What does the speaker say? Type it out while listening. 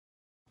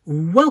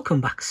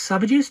Welcome back,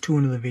 savages, to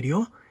another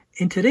video.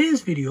 In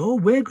today's video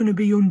we're going to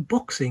be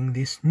unboxing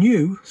this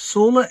new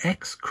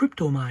SolarX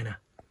crypto miner.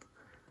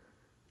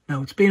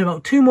 Now it's been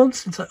about 2 months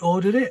since I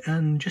ordered it,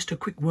 and just a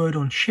quick word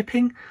on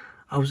shipping.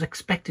 I was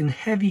expecting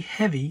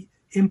heavy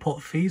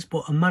import fees,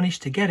 but I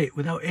managed to get it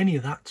without any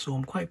of that, so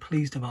I'm quite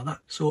pleased about that.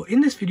 So in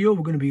this video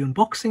we're going to be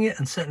unboxing it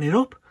and setting it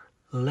up.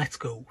 Let's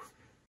go.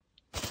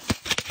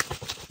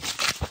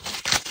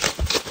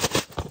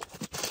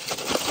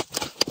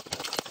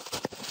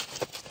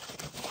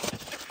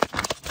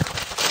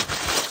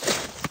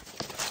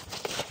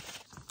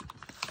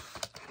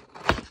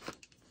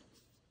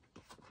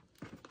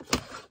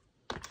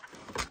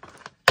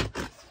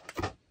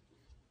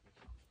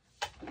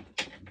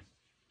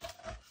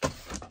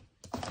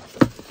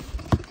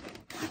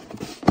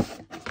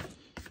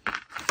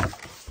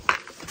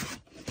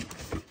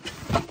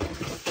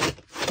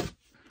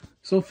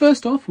 So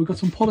first off, we've got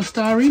some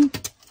polystyrene,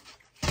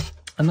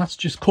 and that's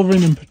just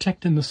covering and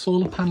protecting the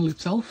solar panel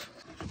itself.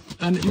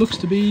 And it looks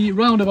to be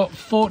around about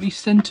 40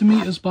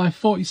 centimeters by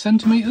 40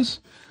 centimeters.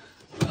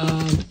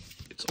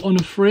 It's on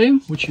a frame,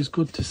 which is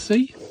good to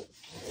see.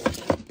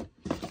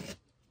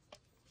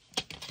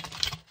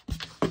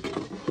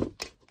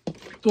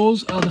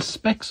 Those are the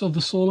specs of the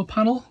solar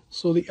panel.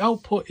 So the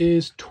output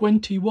is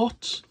 20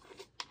 watts.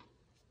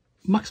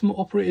 Maximum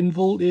operating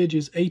voltage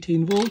is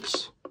 18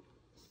 volts.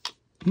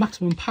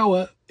 Maximum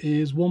power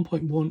is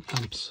 1.1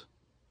 amps.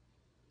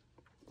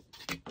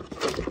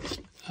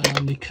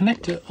 And the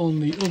connector on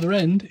the other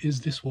end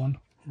is this one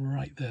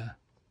right there.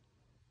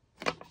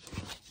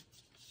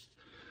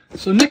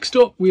 So next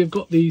up we have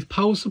got the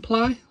power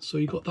supply. So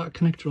you've got that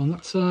connector on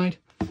that side.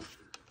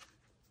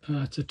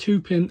 It's a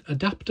 2-pin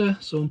adapter,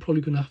 so I'm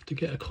probably going to have to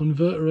get a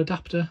converter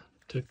adapter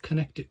to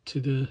connect it to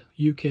the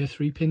UK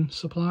 3-pin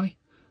supply.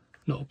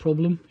 Not a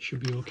problem,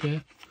 should be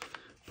okay.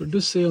 But it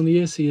does say on the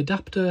AC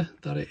adapter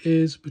that it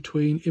is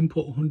between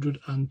input 100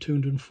 and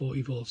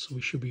 240 volts, so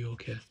we should be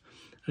okay.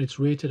 And it's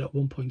rated at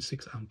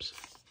 1.6 amps.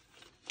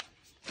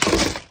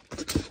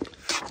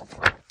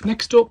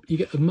 Next up, you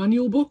get a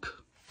manual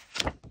book.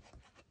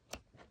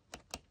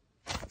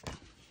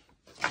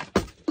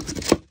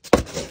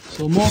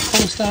 So more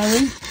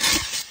polystyrene.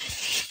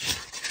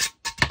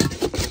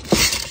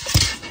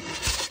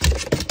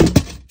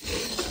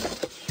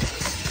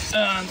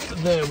 And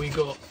there we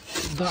go.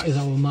 That is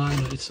our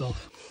miner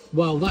itself.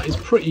 Wow, that is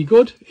pretty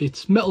good.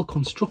 It's metal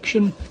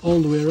construction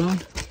all the way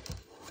around.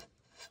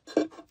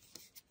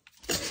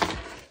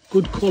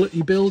 Good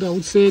quality build, I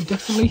would say,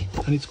 definitely.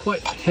 And it's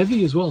quite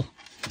heavy as well.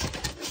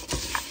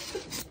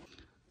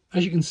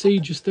 As you can see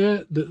just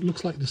there, that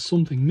looks like there's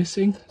something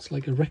missing. It's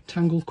like a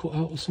rectangle cut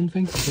out or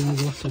something. So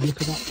we'll have to look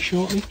at that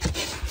shortly.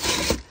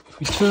 If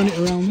we turn it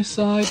around this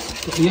side,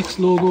 got the X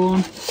logo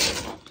on.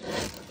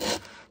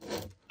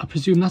 I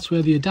presume that's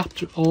where the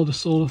adapter or the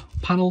solar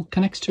panel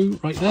connects to,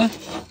 right there.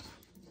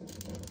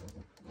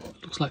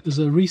 Looks like there's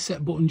a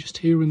reset button just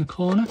here in the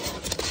corner.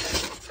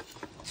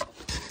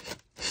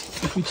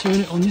 If we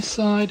turn it on this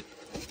side,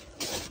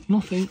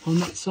 nothing on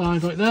that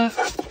side right there.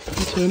 If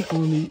we turn it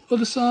on the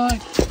other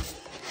side,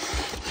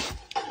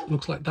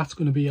 looks like that's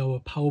going to be our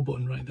power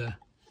button right there.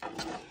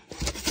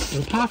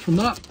 So apart from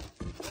that,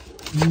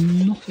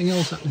 nothing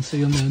else I can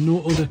see on there,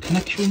 no other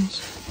connections.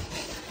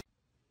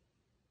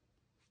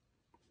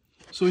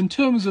 So in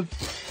terms of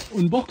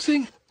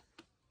unboxing,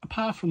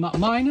 apart from that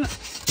miner,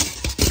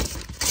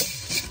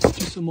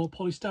 just some more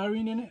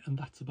polystyrene in it, and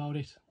that's about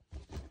it.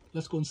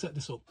 Let's go and set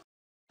this up.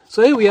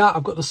 So here we are.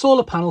 I've got the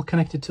solar panel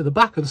connected to the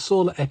back of the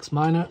SolarX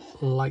Miner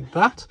like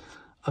that.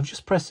 I've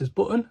just pressed this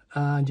button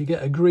and you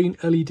get a green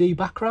LED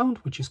background,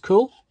 which is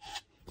cool.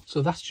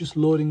 So that's just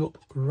loading up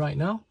right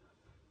now.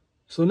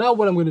 So now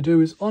what I'm going to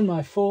do is, on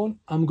my phone,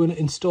 I'm going to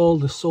install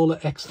the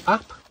SolarX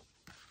app.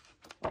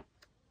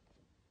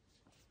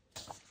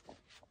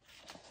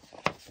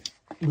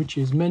 Which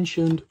is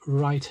mentioned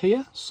right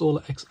here,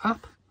 SolarX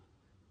app.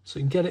 So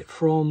you can get it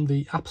from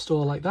the App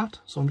Store like that.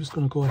 So I'm just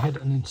going to go ahead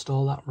and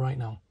install that right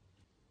now.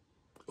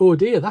 Oh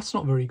dear, that's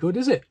not very good,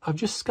 is it? I've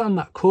just scanned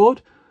that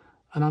code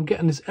and I'm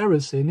getting this error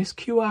saying this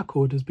QR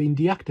code has been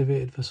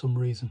deactivated for some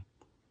reason.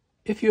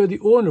 If you're the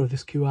owner of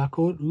this QR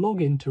code,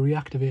 log in to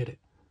reactivate it.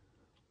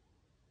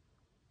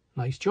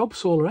 Nice job,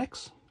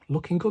 SolarX.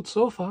 Looking good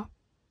so far.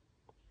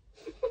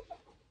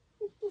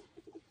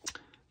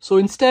 So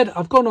instead,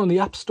 I've gone on the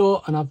App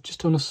Store and I've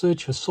just done a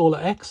search for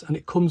SolarX, and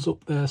it comes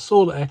up there,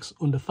 SolarX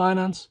under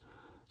Finance.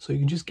 So you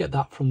can just get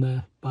that from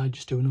there by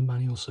just doing a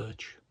manual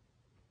search.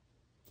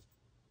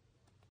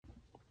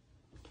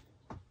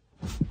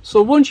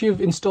 So once you've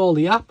installed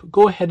the app,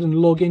 go ahead and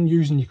log in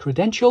using your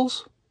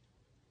credentials.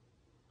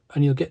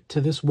 And you'll get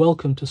to this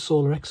Welcome to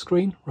SolarX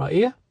screen right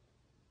here.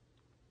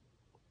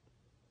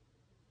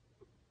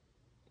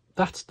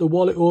 That's the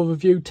Wallet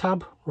Overview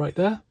tab right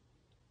there.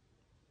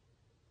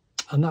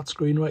 And that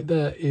screen right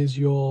there is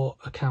your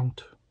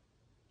account.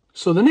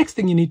 So the next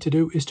thing you need to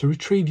do is to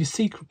retrieve your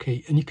secret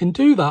key, and you can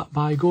do that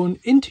by going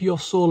into your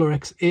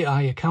SolarX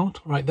AI account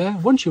right there.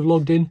 Once you've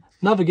logged in,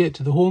 navigate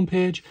to the home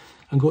page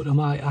and go to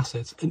My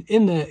Assets, and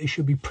in there it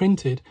should be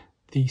printed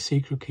the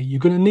secret key. You're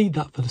going to need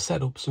that for the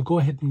setup, so go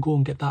ahead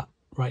and get that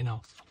right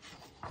now.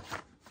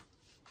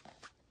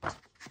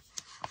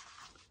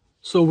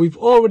 So we've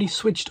already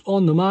switched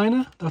on the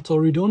miner. That's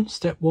already done.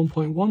 Step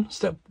 1.1.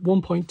 Step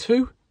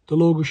 1.2, the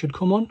logo should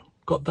come on.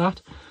 Got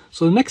that.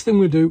 So the next thing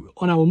we do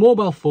on our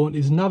mobile phone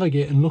is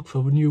navigate and look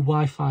for new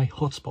Wi-Fi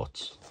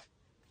hotspots.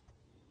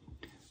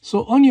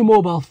 So on your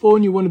mobile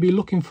phone, you want to be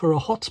looking for a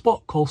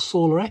hotspot called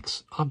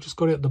SolarX. I've just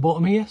got it at the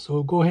bottom here,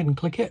 so go ahead and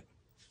click it.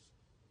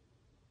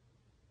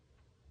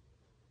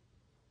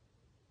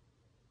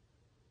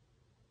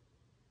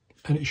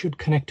 And it should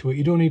connect to it.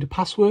 You don't need a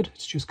password,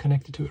 it's just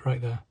connected to it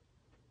right there.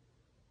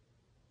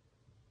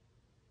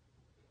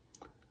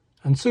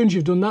 And as soon as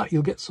you've done that,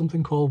 you'll get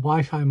something called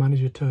Wi-Fi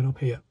Manager turn up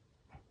here.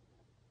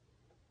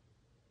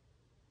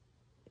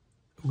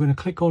 We're going to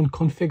click on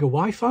Configure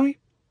Wi-Fi.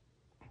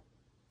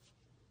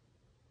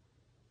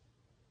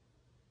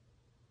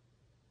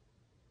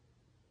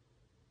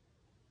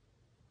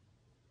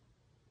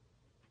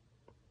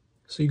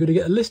 So you're going to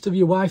get a list of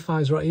your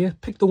Wi-Fis right here.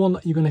 Pick the one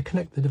that you're going to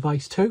connect the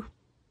device to.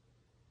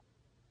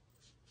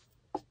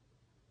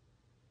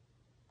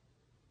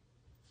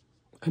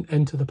 And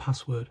enter the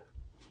password.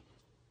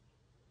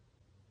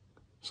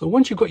 So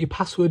once you've got your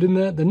password in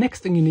there, the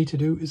next thing you need to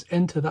do is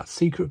enter that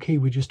secret key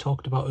we just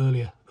talked about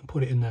earlier and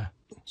put it in there.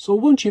 So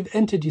once you've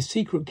entered your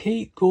secret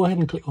key, go ahead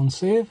and click on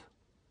Save.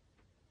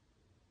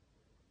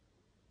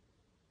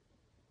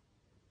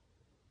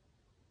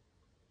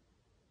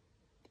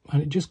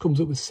 And it just comes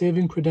up with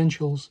saving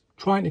credentials,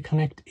 trying to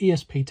connect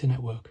ESP to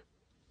network.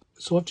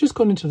 So I've just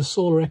gone into the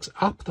SolarX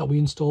app that we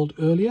installed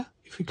earlier.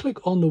 If you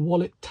click on the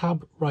wallet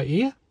tab right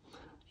here,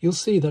 you'll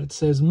see that it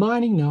says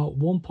mining now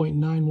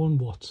 1.91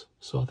 watts.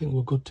 So I think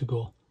we're good to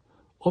go.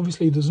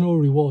 Obviously there's no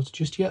rewards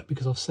just yet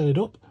because I've set it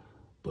up,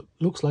 but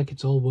looks like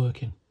it's all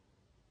working.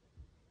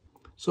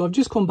 So I've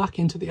just come back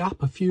into the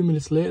app a few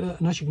minutes later,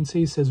 and as you can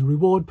see it says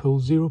reward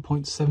pool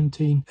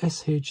 0.17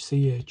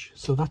 SXCH.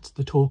 So that's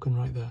the token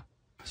right there.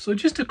 So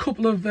just a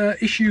couple of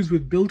issues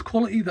with build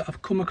quality that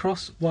I've come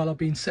across while I've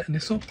been setting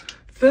this up.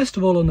 First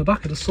of all, on the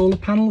back of the solar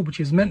panel, which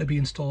is meant to be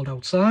installed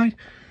outside,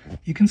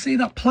 you can see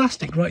that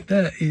plastic right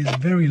there is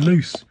very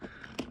loose.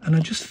 And I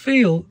just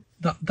feel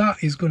that that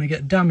is going to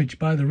get damaged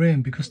by the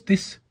rain because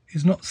this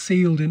is not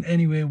sealed in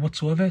any way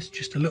whatsoever. It's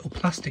just a little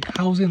plastic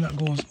housing that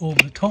goes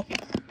over the top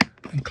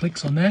and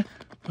clicks on there.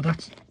 But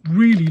that's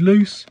really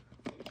loose.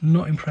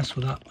 Not impressed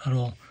with that at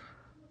all.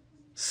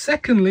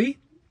 Secondly,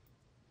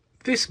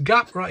 this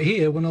gap right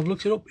here, when I've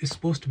looked it up, is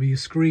supposed to be a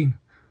screen.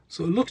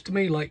 So it looks to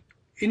me like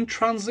in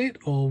transit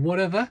or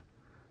whatever,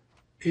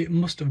 it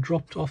must have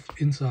dropped off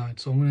inside.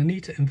 So I'm going to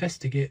need to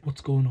investigate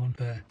what's going on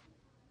there.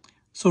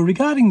 So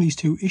regarding these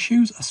two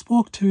issues, I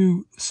spoke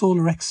to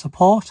SolarX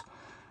support.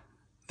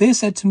 They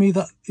said to me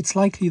that it's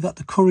likely that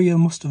the courier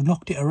must have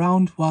knocked it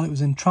around while it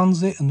was in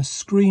transit and the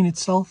screen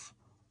itself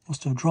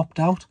must have dropped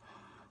out.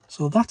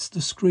 So that's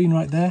the screen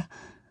right there.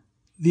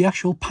 The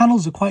actual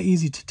panels are quite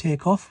easy to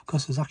take off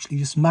because there's actually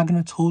just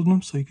magnets holding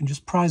them, so you can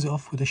just prise it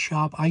off with a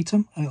sharp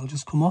item and it'll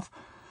just come off.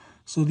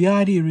 So the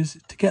idea is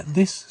to get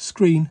this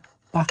screen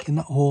back in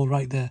that hole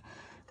right there.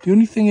 The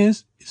only thing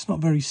is, it's not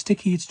very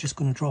sticky, it's just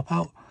going to drop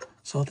out.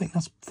 So I think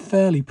that's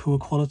fairly poor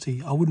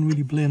quality. I wouldn't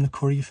really blame the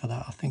courier for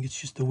that. I think it's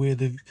just the way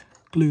they've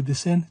glued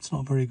this in. It's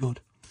not very good.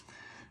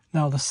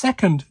 Now the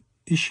second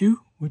issue,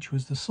 which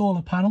was the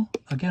solar panel,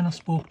 again I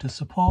spoke to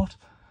support.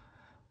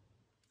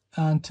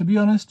 And to be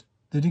honest,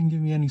 they didn't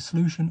give me any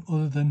solution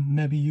other than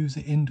maybe use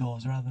it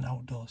indoors rather than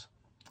outdoors.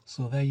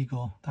 So there you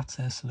go, that's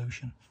their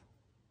solution.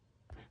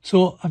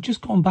 So I've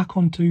just gone back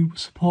onto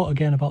support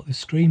again about this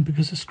screen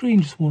because the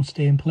screen just won't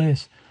stay in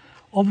place.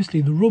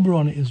 Obviously the rubber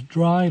on it is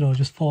dried or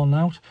just fallen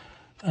out,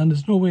 and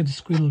there's no way the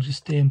screen will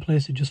just stay in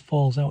place, it just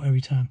falls out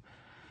every time.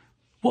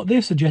 What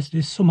they've suggested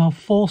is somehow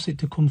force it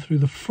to come through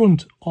the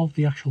front of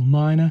the actual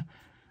miner,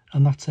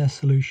 and that's their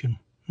solution.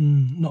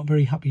 Not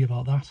very happy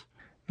about that.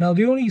 Now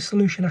the only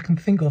solution I can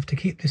think of to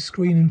keep this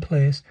screen in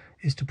place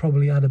is to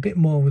probably add a bit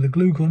more with a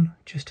glue gun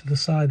just to the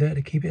side there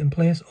to keep it in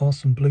place, or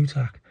some blue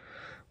tack.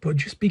 But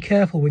just be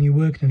careful when you're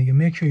working on it,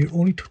 make sure you're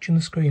only touching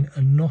the screen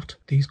and not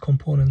these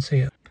components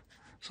here.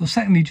 So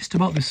secondly, just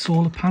about this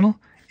solar panel,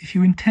 if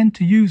you intend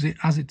to use it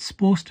as it's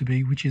supposed to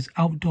be, which is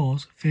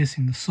outdoors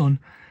facing the sun,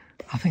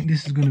 I think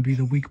this is going to be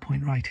the weak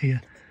point right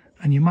here.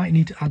 And you might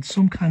need to add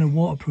some kind of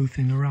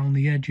waterproofing around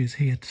the edges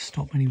here to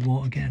stop any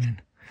water getting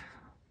in.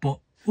 But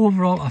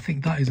overall, I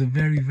think that is a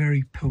very,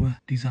 very poor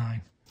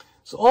design.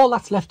 So all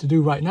that's left to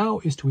do right now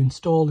is to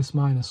install this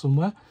miner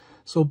somewhere.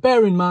 So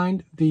bear in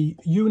mind, the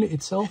unit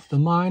itself, the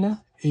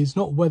miner, is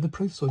not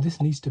weatherproof, so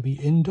this needs to be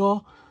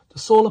indoor. The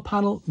solar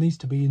panel needs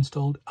to be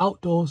installed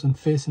outdoors and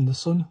facing the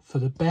sun for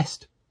the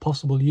best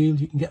possible yield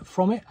you can get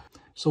from it.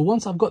 So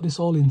once I've got this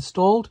all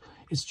installed,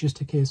 it's just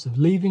a case of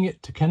leaving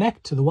it to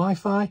connect to the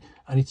Wi-Fi,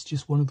 and it's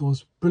just one of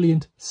those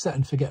brilliant set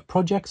and forget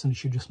projects, and it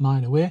should just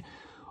mine away.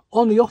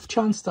 On the off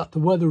chance that the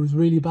weather is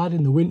really bad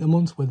in the winter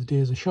months where the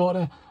days are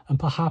shorter and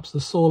perhaps the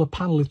solar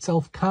panel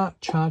itself can't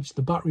charge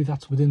the battery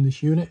that's within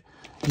this unit,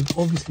 you've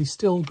obviously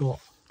still got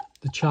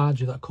the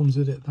charger that comes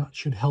with it. That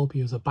should help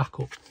you as a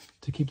backup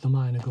to keep the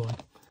miner going.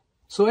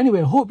 So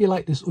anyway, I hope you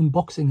like this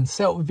unboxing and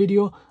setup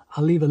video.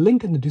 I'll leave a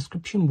link in the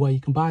description where you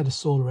can buy the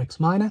SolarX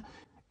Miner.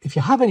 If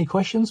you have any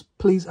questions,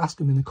 please ask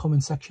them in the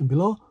comment section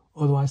below.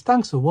 Otherwise,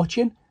 thanks for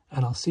watching,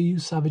 and I'll see you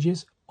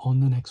savages on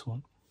the next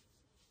one.